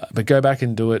 But go back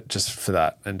and do it just for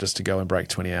that, and just to go and break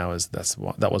 20 hours.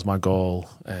 That was my goal,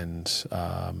 and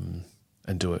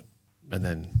do it, and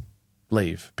then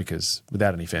leave, because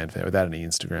without any fanfare, without any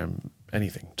Instagram,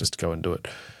 anything, just go and do it.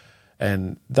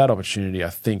 And that opportunity, I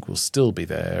think, will still be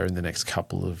there in the next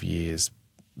couple of years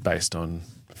based on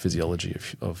physiology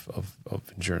of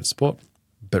endurance sport.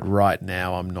 But right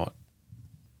now,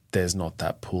 there's not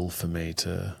that pull for me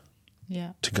to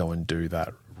go and do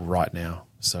that right now.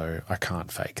 So I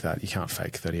can't fake that. You can't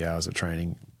fake 30 hours of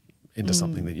training into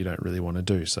something that you don't really want to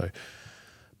do. So,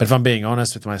 but if I'm being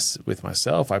honest with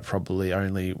myself, I probably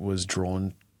only was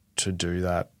drawn to do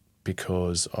that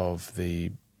because of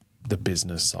the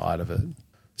business side of it.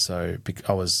 So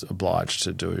I was obliged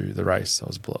to do the race. I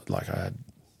had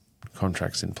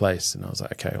contracts in place, and I was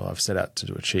like, okay, well, I've set out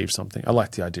to achieve something. I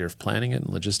like the idea of planning it and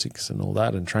logistics and all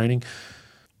that and training,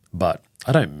 but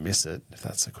I don't miss it, if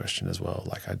that's the question as well.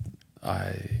 Like,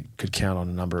 I could count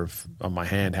on my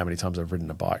hand how many times I've ridden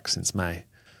a bike since May.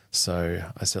 So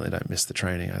I certainly don't miss the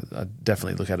training. I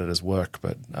definitely look at it as work,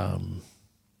 but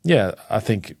I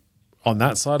think on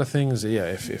that side of things,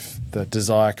 if the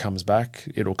desire comes back,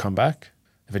 it'll come back.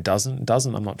 If it doesn't,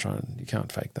 you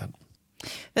can't fake that.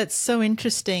 That's so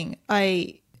interesting.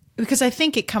 Because I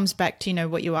think it comes back to,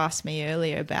 what you asked me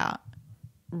earlier about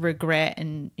regret,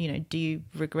 and, do you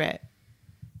regret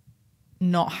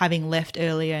not having left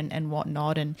earlier and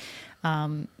whatnot? And,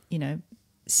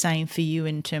 same for you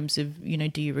in terms of,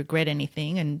 do you regret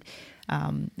anything? And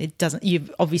it doesn't,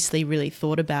 you've obviously really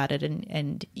thought about it,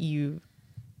 and you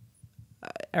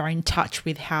are in touch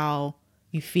with how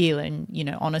you feel and,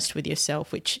 honest with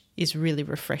yourself, which is really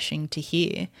refreshing to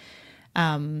hear.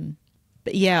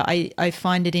 But yeah, I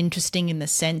find it interesting in the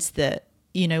sense that,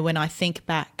 you know, when I think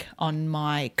back on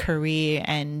my career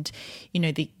and, you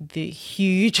know, the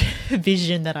huge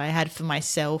vision that I had for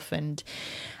myself and,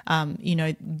 you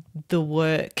know, the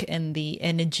work and the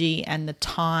energy and the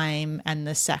time and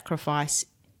the sacrifice,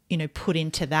 you know, put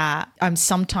into that, I'm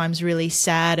sometimes really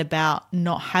sad about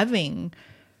not having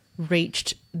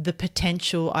reached the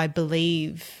potential I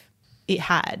believe it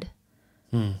had.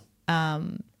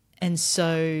 And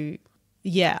so,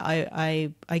 yeah,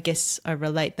 I guess I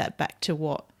relate that back to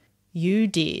what you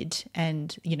did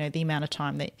and, you know, the amount of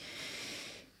time that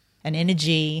and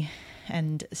energy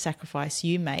and sacrifice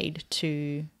you made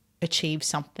to achieve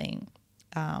something.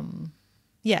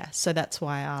 Yeah, so that's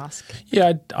why I ask.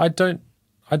 Yeah, I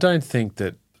don't think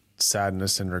that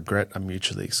sadness and regret are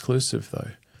mutually exclusive,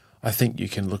 though. I think you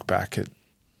can look back at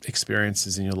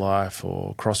experiences in your life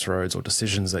or crossroads or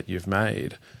decisions that you've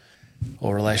made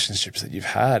or relationships that you've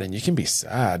had, and you can be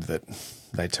sad that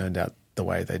they turned out the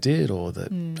way they did or that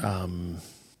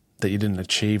that you didn't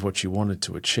achieve what you wanted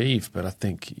to achieve. But I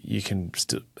think you can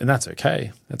still, and that's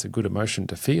okay. That's a good emotion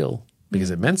to feel because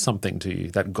it meant something to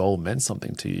you. That goal meant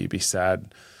something to you. You'd be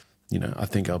sad. You know, I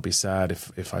think I'll be sad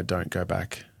if I don't go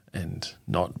back and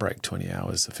not break 20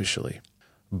 hours officially.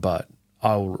 But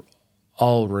I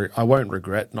won't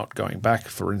regret not going back.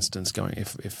 For instance, going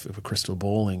if we're crystal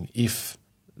balling, if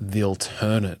the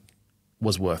alternate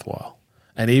was worthwhile.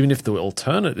 And even if the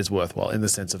alternate is worthwhile in the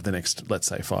sense of the next, let's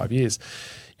say, 5 years,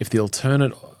 if the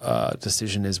alternate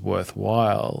decision is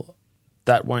worthwhile,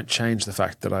 that won't change the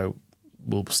fact that I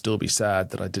will still be sad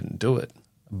that I didn't do it.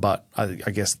 But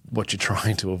I guess what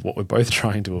we're both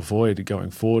trying to avoid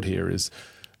going forward here is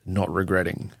not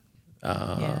regretting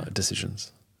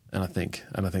decisions. And I think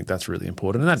that's really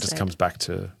important. And that just comes back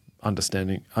to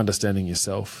understanding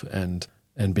yourself and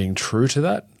being true to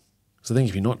that. So I think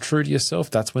if you're not true to yourself,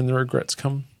 that's when the regrets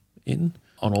come in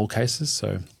on all cases.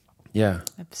 So yeah.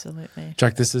 Absolutely.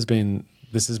 Jack, this has been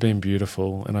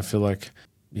beautiful, and I feel like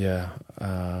we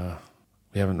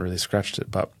haven't really scratched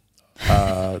it, but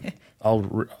I'll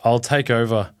take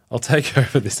over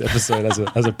this episode as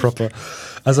a proper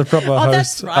host. Oh,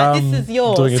 that's right. This is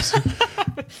yours.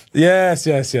 Yes.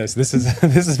 This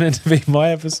is meant to be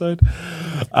my episode.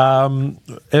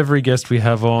 Every guest we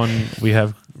have on, we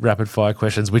have rapid fire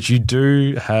questions, which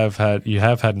you have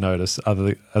had notice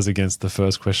as against the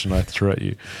first question I threw at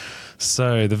you.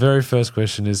 So the very first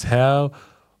question is what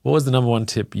was the number one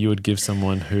tip you would give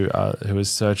someone who is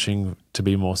searching to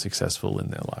be more successful in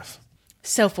their life?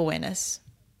 Self-awareness,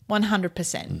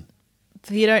 100%.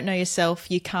 If you don't know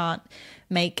yourself, you can't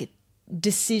make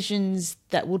decisions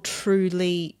that will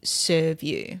truly serve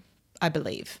you, I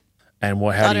believe. And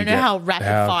I don't know how rapid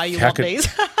fire you want these.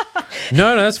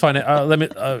 No, that's fine.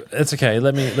 It's okay.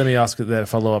 Let me ask a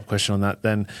follow-up question on that.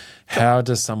 Then, how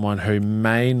does someone who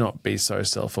may not be so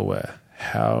self-aware,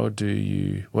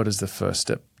 what is the first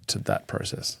step to that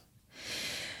process?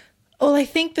 Well, I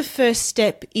think the first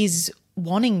step is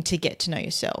wanting to get to know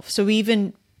yourself. So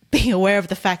even being aware of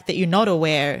the fact that you're not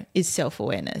aware is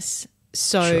self-awareness.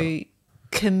 So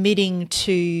committing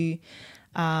to,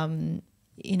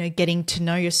 getting to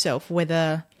know yourself,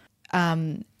 whether,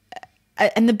 and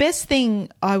the best thing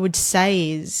I would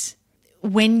say is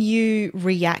when you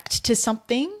react to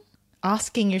something,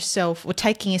 asking yourself or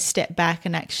taking a step back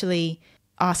and actually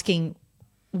asking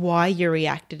why you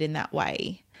reacted in that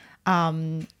way.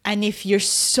 And if you're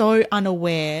so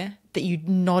unaware that you're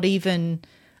not even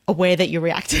aware that you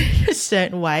reacted in a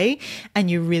certain way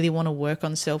and you really want to work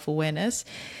on self-awareness,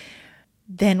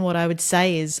 then what I would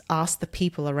say is ask the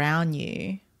people around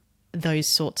you those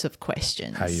sorts of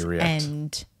questions. How you react.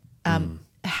 And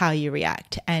how you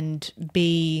react, and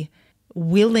be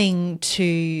willing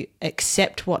to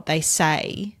accept what they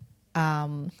say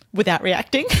without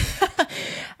reacting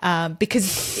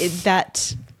because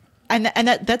that's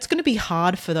going to be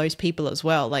hard for those people as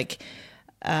well. Like,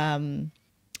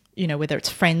 whether it's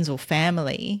friends or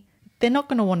family, they're not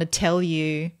going to want to tell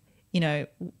you,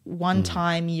 one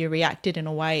time you reacted in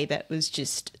a way that was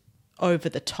just over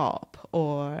the top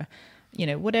or,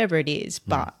 whatever it is.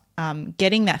 But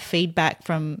getting that feedback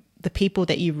from the people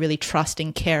that you really trust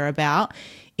and care about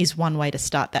is one way to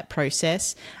start that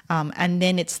process. And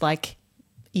then it's like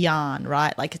yarn,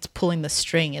 right? Like it's pulling the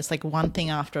string. It's like one thing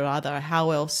after another.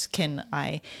 How else can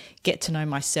I get to know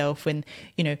myself? And,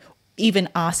 even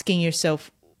asking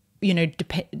yourself,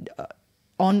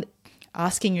 on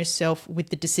asking yourself with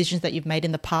the decisions that you've made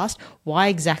in the past, why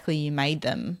exactly you made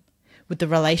them. With the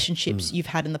relationships you've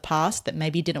had in the past that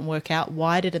maybe didn't work out,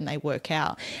 why didn't they work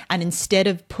out? And instead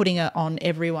of putting it on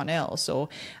everyone else or,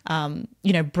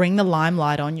 bring the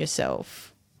limelight on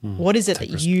yourself. What is it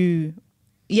that you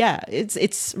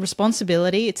it's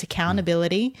responsibility, it's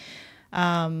accountability.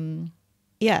 So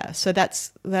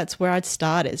that's where I'd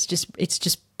start. It's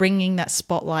just bringing that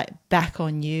spotlight back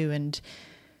on you and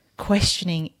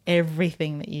questioning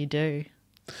everything that you do.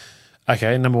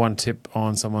 Okay, number one tip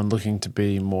on someone looking to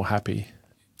be more happy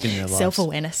in their lives.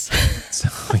 Self-awareness.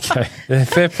 Okay,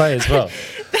 fair play as well.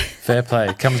 Fair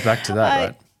play. Comes back to that,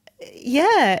 right?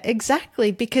 Yeah,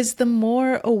 exactly. Because the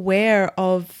more aware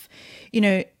of,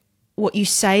 what you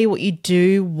say, what you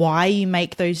do, why you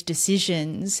make those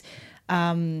decisions,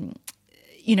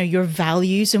 your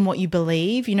values and what you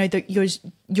believe,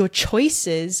 your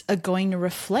choices are going to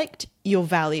reflect your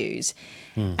values.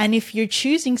 And if you're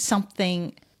choosing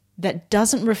something that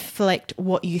doesn't reflect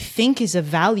what you think is a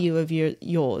value of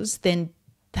yours, then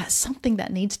that's something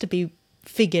that needs to be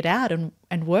figured out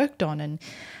and worked on.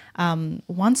 And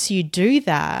once you do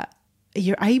that,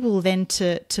 you're able then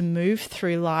to move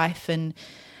through life and,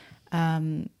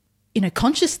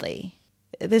 consciously.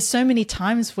 There's so many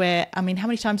times where, how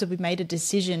many times have we made a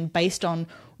decision based on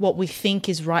what we think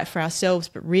is right for ourselves,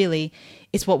 but really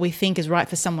it's what we think is right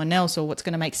for someone else, or what's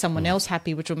going to make someone else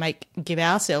happy, which will give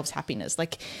ourselves happiness.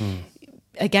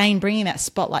 Again, bringing that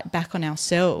spotlight back on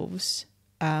ourselves,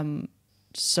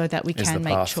 so that we can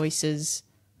make choices,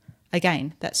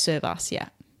 again, that serve us. Yeah.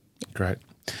 Great.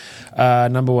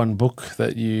 Number one book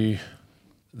that you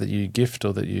gift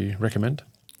or that you recommend?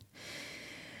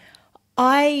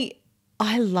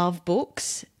 I love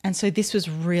books, and so this was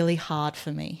really hard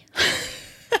for me.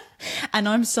 And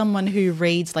I'm someone who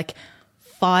reads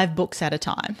 5 books at a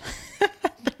time.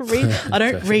 I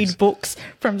don't read books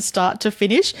from start to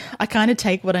finish. I kind of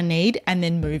take what I need and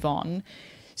then move on.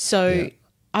 So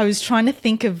I was trying to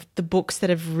think of the books that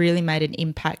have really made an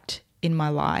impact in my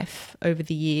life over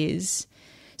the years.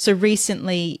 So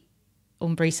recently,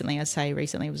 I say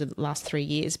recently, it was the last 3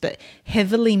 years, but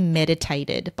Heavily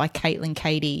Meditated by Caitlin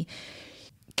Cady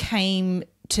came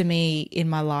to me in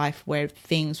my life where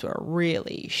things were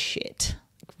really shit,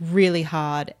 really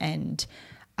hard. And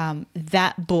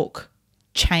that book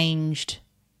changed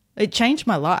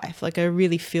my life. I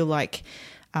really feel like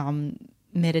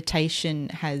meditation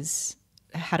has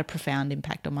had a profound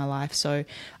impact on my life. So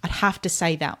I'd have to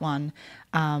say that one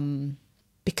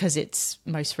because it's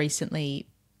most recently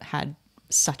had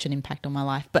such an impact on my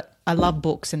life. But I love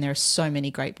books, and there are so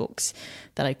many great books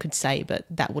that I could say, but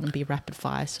that wouldn't be rapid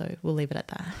fire, so we'll leave it at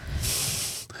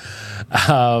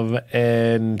that.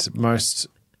 And most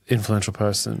influential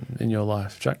person in your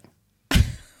life, Jack?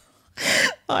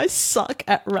 I suck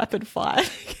at rapid fire.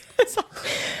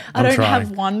 I don't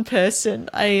have one person.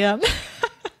 I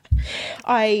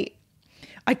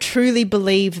truly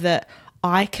believe that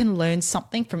I can learn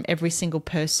something from every single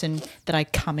person that I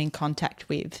come in contact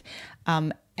with.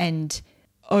 And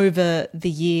over the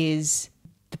years,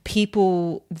 the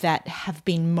people that have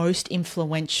been most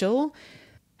influential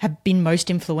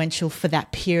for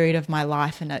that period of my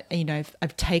life. And,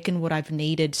 I've taken what I've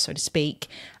needed, so to speak,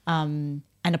 and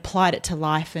applied it to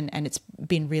life, and it's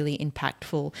been really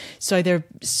impactful. So there are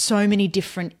so many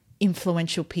different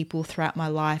influential people throughout my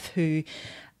life who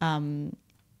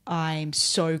I'm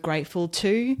so grateful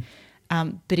to.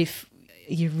 But if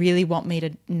you really want me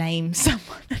to name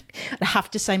someone, I have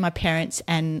to say my parents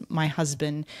and my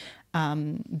husband.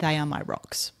 They are my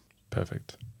rocks.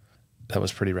 Perfect. That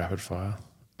was pretty rapid fire.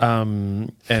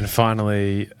 And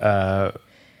finally, a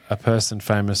person,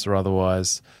 famous or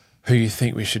otherwise, who you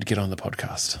think we should get on the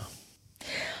podcast?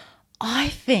 I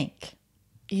think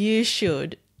you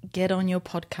should get on your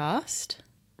podcast,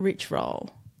 Rich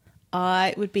Roll.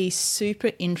 I would be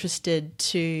super interested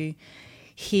to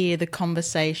hear the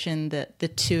conversation that the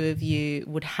two of you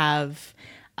would have.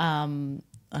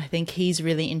 I think he's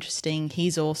really interesting.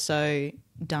 He's also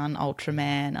done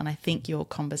Ultraman, and I think your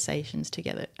conversations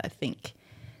together,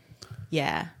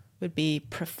 would be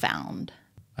profound.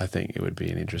 I think it would be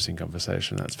an interesting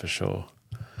conversation, that's for sure.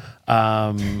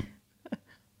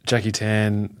 Jackie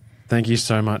Tann, thank you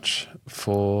so much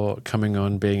for coming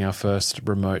on, being our first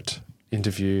remote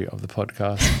interview of the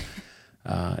podcast.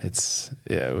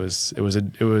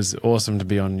 It was awesome to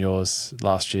be on yours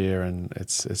last year, and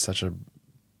it's such a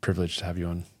privilege to have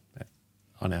you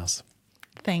on ours.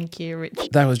 Thank you, Rich.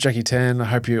 That was Jackie Tann. I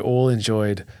hope you all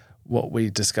enjoyed what we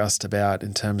discussed about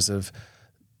in terms of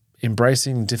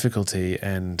embracing difficulty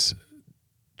and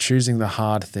choosing the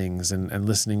hard things and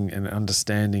listening and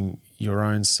understanding your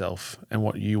own self and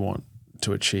what you want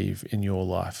to achieve in your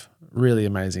life. Really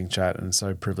amazing chat, and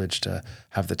so privileged to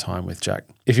have the time with Jack.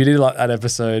 If you did like that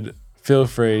episode, feel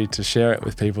free to share it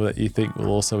with people that you think will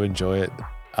also enjoy it.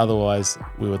 Otherwise,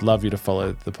 we would love you to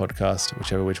follow the podcast,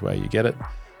 whichever which way you get it.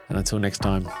 And until next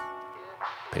time,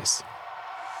 peace.